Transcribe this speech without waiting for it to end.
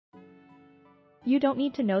You don't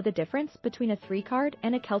need to know the difference between a 3-card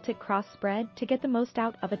and a Celtic cross spread to get the most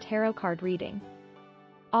out of a tarot card reading.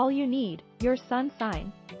 All you need, your sun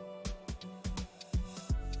sign.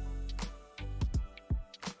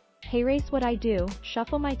 Hey Race, what I do,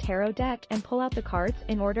 shuffle my tarot deck and pull out the cards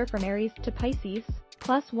in order from Aries to Pisces,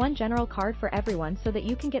 plus one general card for everyone so that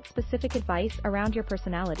you can get specific advice around your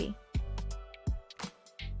personality.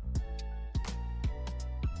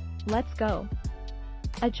 Let's go.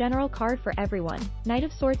 A general card for everyone. Knight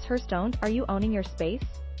of Swords Hearst Owned. Are you owning your space?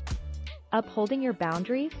 Upholding your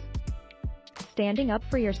boundaries? Standing up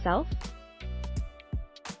for yourself?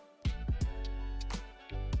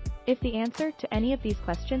 If the answer to any of these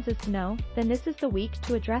questions is no, then this is the week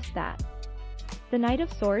to address that. The Knight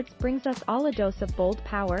of Swords brings us all a dose of bold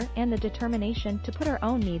power and the determination to put our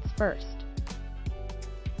own needs first.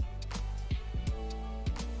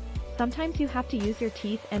 Sometimes you have to use your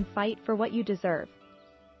teeth and fight for what you deserve.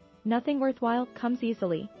 Nothing worthwhile comes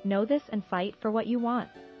easily. Know this and fight for what you want.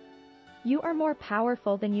 You are more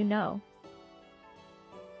powerful than you know.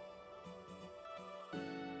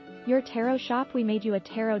 Your tarot shop. We made you a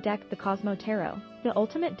tarot deck, the Cosmo Tarot, the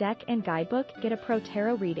ultimate deck and guidebook. Get a pro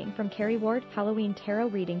tarot reading from Carrie Ward. Halloween tarot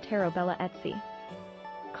reading, Tarot Bella, Etsy.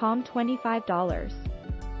 Com $25.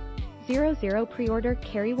 00 pre-order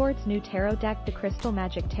Carrie Ward's new tarot deck, the Crystal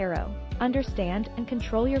Magic Tarot. Understand and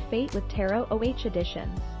control your fate with Tarot OH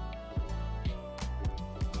editions.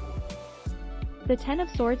 The Ten of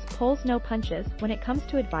Swords pulls no punches when it comes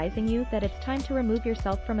to advising you that it's time to remove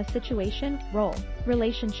yourself from a situation, role,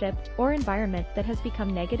 relationship, or environment that has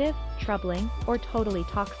become negative, troubling, or totally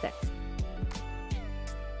toxic.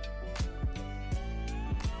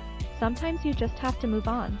 Sometimes you just have to move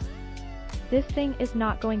on. This thing is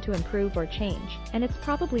not going to improve or change, and it's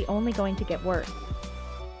probably only going to get worse.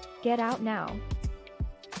 Get out now.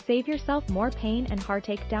 Save yourself more pain and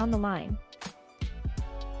heartache down the line.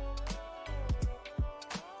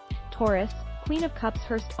 Taurus, Queen of Cups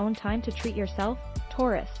Hearst Owned. Time to treat yourself,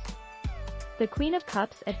 Taurus. The Queen of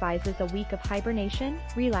Cups advises a week of hibernation,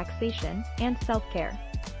 relaxation, and self-care.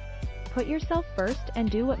 Put yourself first and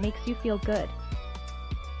do what makes you feel good.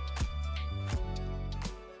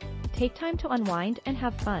 Take time to unwind and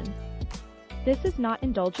have fun. This is not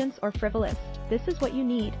indulgence or frivolous, this is what you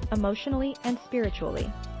need, emotionally and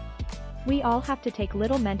spiritually. We all have to take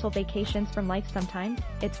little mental vacations from life sometimes.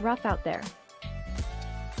 It's rough out there.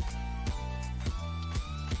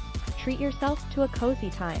 Treat yourself to a cozy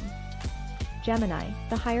time. Gemini,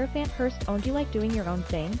 the Hierophant Hearst Owned. You like doing your own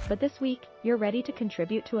thing, but this week, you're ready to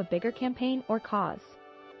contribute to a bigger campaign or cause.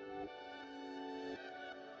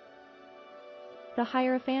 The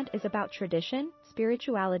Hierophant is about tradition,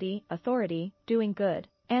 spirituality, authority, doing good,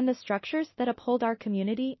 and the structures that uphold our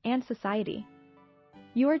community and society.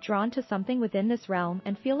 You are drawn to something within this realm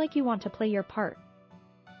and feel like you want to play your part.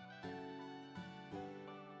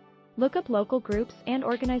 Look up local groups and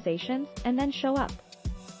organizations and then show up.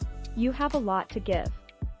 You have a lot to give.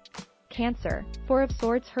 Cancer, Four of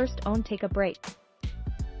Swords Hearst Owned. Take a break.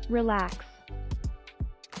 Relax.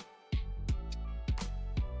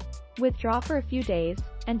 Withdraw for a few days,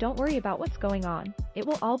 and don't worry about what's going on. It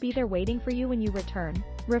will all be there waiting for you when you return,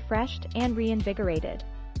 refreshed and reinvigorated.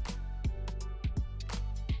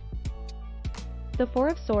 The Four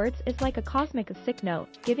of Swords is like a cosmic sick note,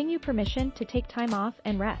 giving you permission to take time off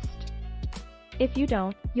and rest. If you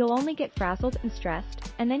don't, you'll only get frazzled and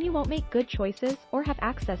stressed, and then you won't make good choices or have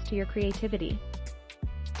access to your creativity.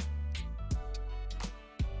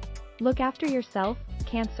 Look after yourself,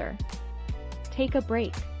 Cancer. Take a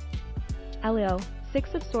break. Leo,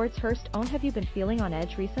 Six of Swords Hearst Owned. Have you been feeling on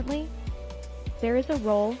edge recently? There is a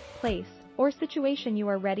role, place, or situation you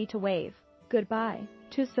are ready to wave goodbye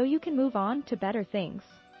to so you can move on to better things.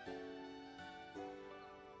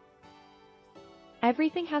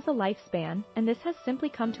 Everything has a lifespan, and this has simply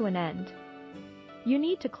come to an end. You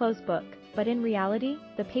need to close book, but in reality,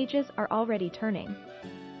 the pages are already turning.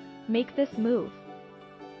 Make this move.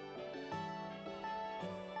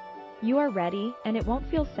 You are ready, and it won't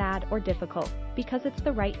feel sad or difficult, because it's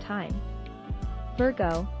the right time.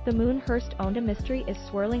 Virgo, the Moon Hearst Owned. A mystery is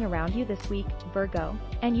swirling around you this week, Virgo,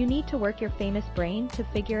 and you need to work your famous brain to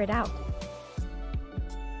figure it out.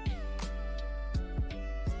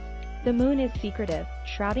 The moon is secretive,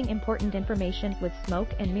 shrouding important information with smoke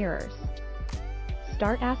and mirrors.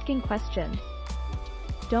 Start asking questions.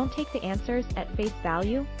 Don't take the answers at face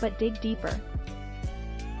value, but dig deeper.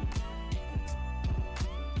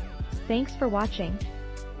 Thanks for watching.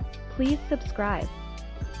 Please subscribe.